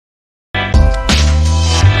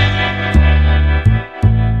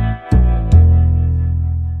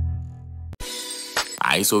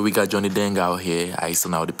So we got Johnny Dang out here,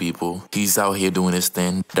 icing out the people. He's out here doing his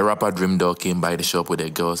thing. The rapper DreamDoll came by the shop with their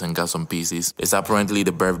girls and got some pieces. It's apparently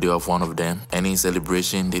the birthday of one of them, and in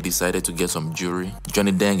celebration, they decided to get some jewelry.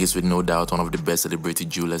 Johnny Dang is with no doubt one of the best celebrity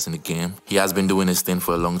jewelers in the game. He has been doing his thing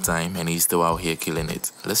for a long time, and he's still out here killing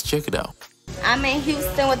it. Let's check it out. I'm in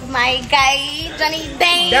Houston with my guy, Johnny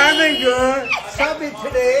Dang. Diamond girl, stop it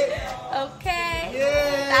today. Okay.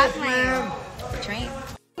 Yes, Stop ma'am. Train.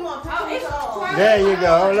 There you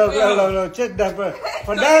go. Look. Check that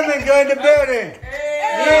for Diamond girl in the building.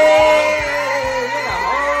 Yeah.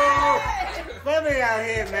 Family out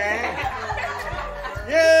here, man.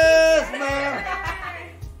 Yes, ma'am.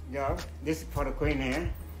 Yo, this is for the queen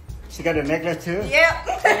here. She got a necklace too? Yep.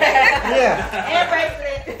 Yeah. And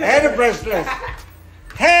bracelet. And a bracelet.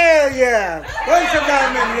 Hell yeah. What's the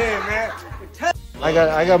diamond here, man?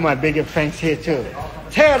 I got my bigger fence here too.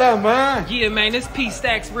 Tell them, man. Yeah, man, this P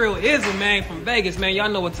Stacks Real Ism, man, from Vegas, man. Y'all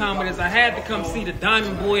know what time it is. I had to come see the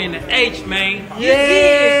Diamond Boy and the H, man.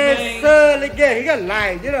 Yes, sir. Look at he got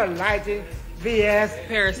lights. You know, lighting, BS.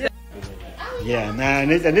 Paris. Yeah, man.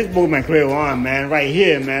 This boy my grill on, man. Right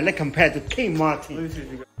here, man. Let's compare to King Martin.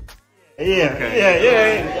 Yeah.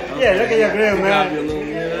 Look at your grill, man.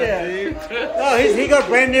 Yeah. Oh, he got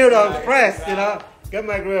brand new though, fresh, you know. Got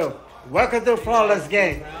my grill. Welcome to Flawless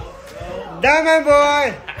Gang. Diamond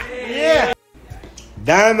Boy. Yeah.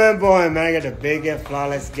 Diamond Boy, man. I got the biggest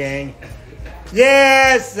Flawless Gang.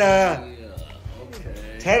 Yes,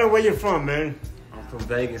 Tell them where you're from, man. I'm from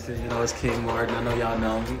Vegas, you know, it's King Martin. I know y'all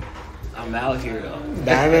know me. I'm out here, though.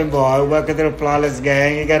 Diamond Boy, welcome to the Flawless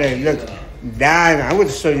Gang. You gotta look, Diamond. I would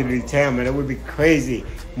show you the detail, man. It would be crazy.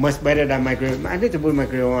 Much better than my grill. I need to put my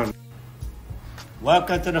grill on.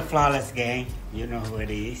 Welcome to the Flawless Gang. You know who it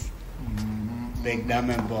is. Big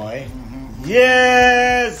Diamond Boy.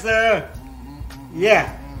 Yes, sir.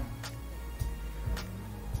 Yeah.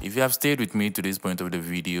 If you have stayed with me to this point of the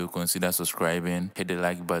video, consider subscribing, hit the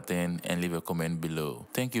like button, and leave a comment below.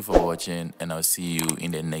 Thank you for watching, and I'll see you in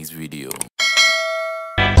the next video.